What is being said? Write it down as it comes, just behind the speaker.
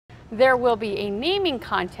There will be a naming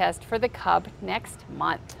contest for the cub next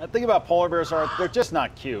month. The thing about polar bears they're just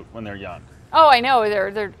not cute when they're young. Oh, I know,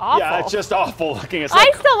 they're awful. Yeah, it's just awful looking. It's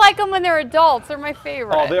I still like them when they're adults. They're my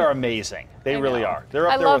favorite. Oh, they're amazing. They really are. They're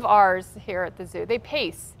up I there love with, ours here at the zoo. They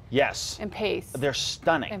pace. Yes. And pace. They're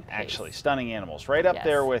stunning, And pace. actually. Stunning animals. Right up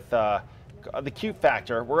there with the cute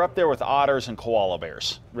factor. We're up there with otters and koala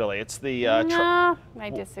bears. Really, it's the. No, I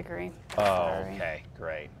disagree. Oh, Sorry. okay,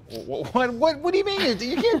 great. What do you mean?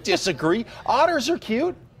 You can't disagree. Otters are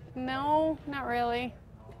cute. No, not really.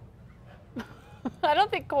 I don't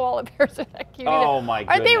think koala bears are that cute. Oh either. my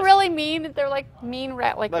goodness. Aren't they really mean? They're like mean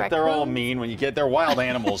like raccoons. They're all mean when you get. They're wild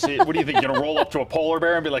animals. What do you think? You're gonna roll up to a polar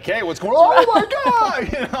bear and be like, "Hey, what's going on?" Oh my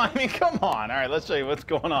God! You know, I mean, come on. All right, let's show you what's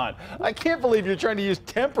going on. I can't believe you're trying to use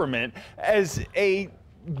temperament as a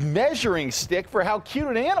measuring stick for how cute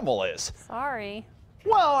an animal is. Sorry.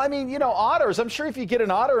 Well, I mean, you know, otters. I'm sure if you get an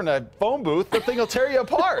otter in a phone booth, the thing will tear you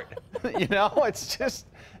apart. You know, it's just.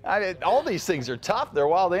 All these things are tough. They're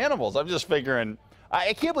wild animals. I'm just figuring.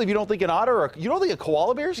 I can't believe you don't think an otter or you don't think a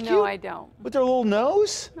koala bear is cute? No, I don't. With their little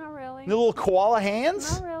nose? Not really. The little koala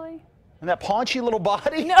hands? Not really. And that paunchy little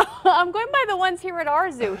body? No, I'm going by the ones here at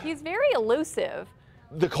our zoo. He's very elusive.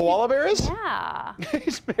 The koala bear is? Yeah.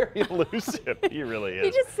 He's very elusive. He really is.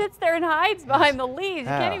 He just sits there and hides behind the leaves. You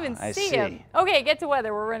can't even I see see. him. Okay, get to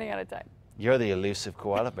weather. We're running out of time. You're the elusive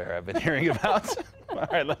koala bear I've been hearing about. All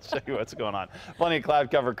right, let's show you what's going on. Plenty of cloud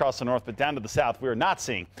cover across the north, but down to the south, we are not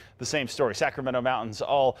seeing the same story. Sacramento Mountains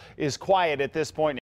all is quiet at this point.